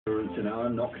In our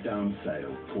knockdown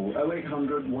sale. Call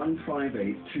 0800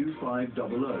 158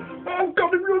 2500. Oh,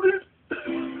 God, he's got it!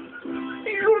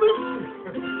 He's got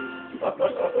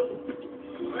it!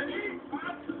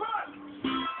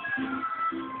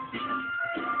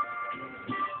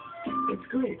 It's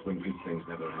great when good things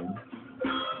never end.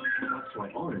 That's why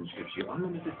Orange gives you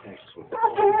unlimited texts with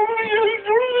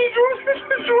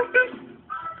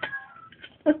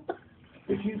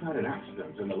If you've had an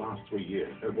accident in the last 3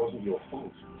 years, it wasn't your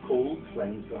fault. Call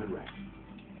Claims Direct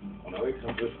on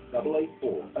 0800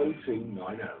 884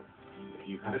 0290. If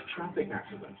you've had a traffic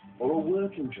accident or a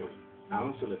work injury,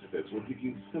 our solicitors will give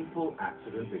you simple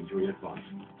accident injury advice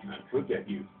and could get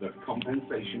you the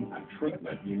compensation and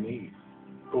treatment you need.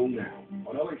 Call now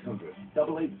on 0800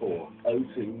 884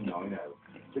 0290.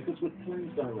 Because with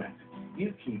Claims Direct,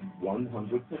 you keep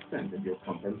 100% of your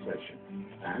compensation.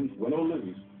 And win or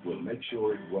lose, we'll make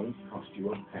sure it won't cost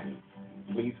you a penny.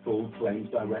 Please call Claims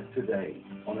Direct today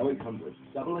on 0800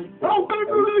 884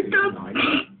 0290.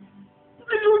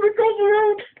 This was the goal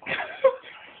road!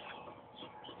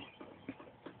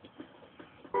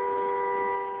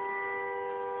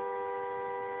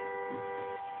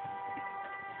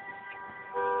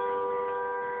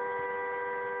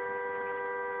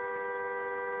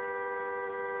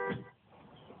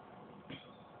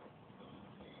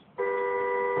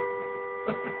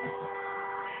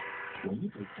 When you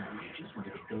break down, you just want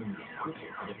to get going again quickly,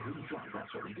 and if you drive, that's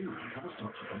what we do. Cover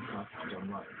starts at £25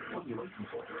 online. What are you waiting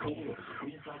for? Call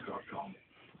supremecars.com.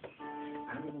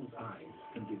 Animals' eyes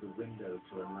can be the window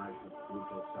to a life of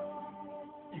brutal suffering.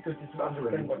 Because it's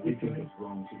understand what we you're think doing. it's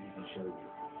wrong to even show you.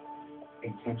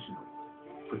 Intentional,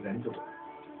 preventable,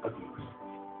 abuse.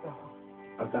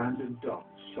 Abandoned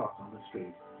dogs shot on the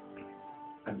street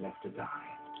and left to die.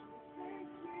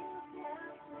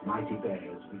 Mighty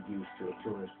bears reduced to a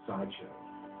tourist sideshow,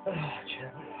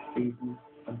 beaten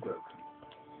and broken.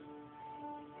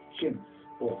 Chimps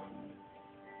orphaned,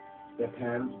 their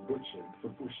parents butchered for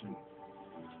bushmeat.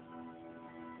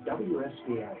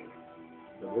 WSPA,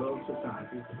 the World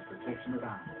Society for the Protection of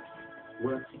Animals,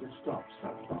 works to stop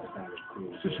such barbaric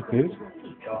cruelty.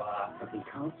 But we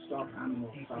can't stop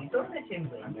animal suffering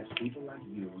unless people like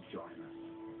you join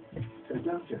us. So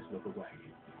don't just look away.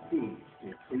 Please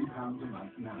give £3 a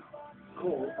month now.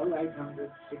 Call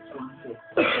 0800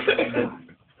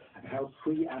 616 and help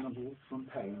free animals from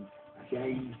pain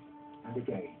again and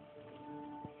again.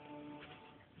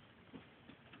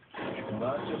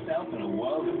 Immerse yourself in a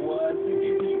world of words that give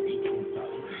you unique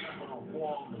insight.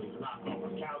 Warm and he's not on the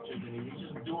couches and he's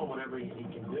just doing whatever he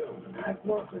can do. I've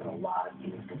worked with a lot of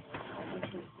people. I've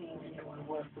never seen anyone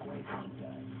work the way he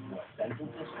does. What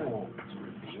sentences form to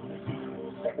reveal the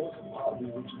secret. That wasn't part of the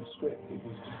original script. It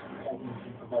was just almost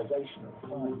improvisation.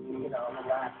 You know, on the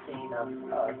last scene of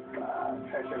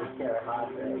Treasure with Sarah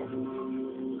Madre,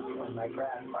 when my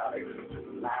grandfather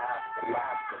laughed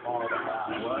them all about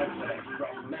words that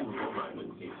express memorable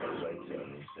moments. He looked at him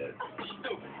and said,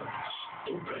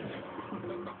 stupid.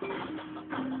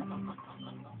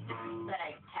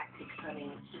 Bad tactics,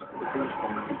 honey.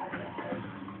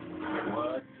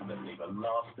 Words that leave a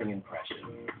lasting impression.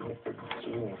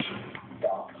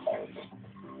 Dark, horrible,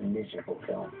 miserable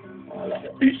film. I love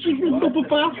it. He's just written up a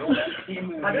bath.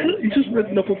 He's just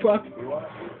written up a bath.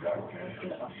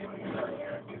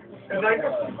 I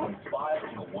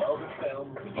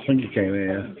think he came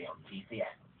here.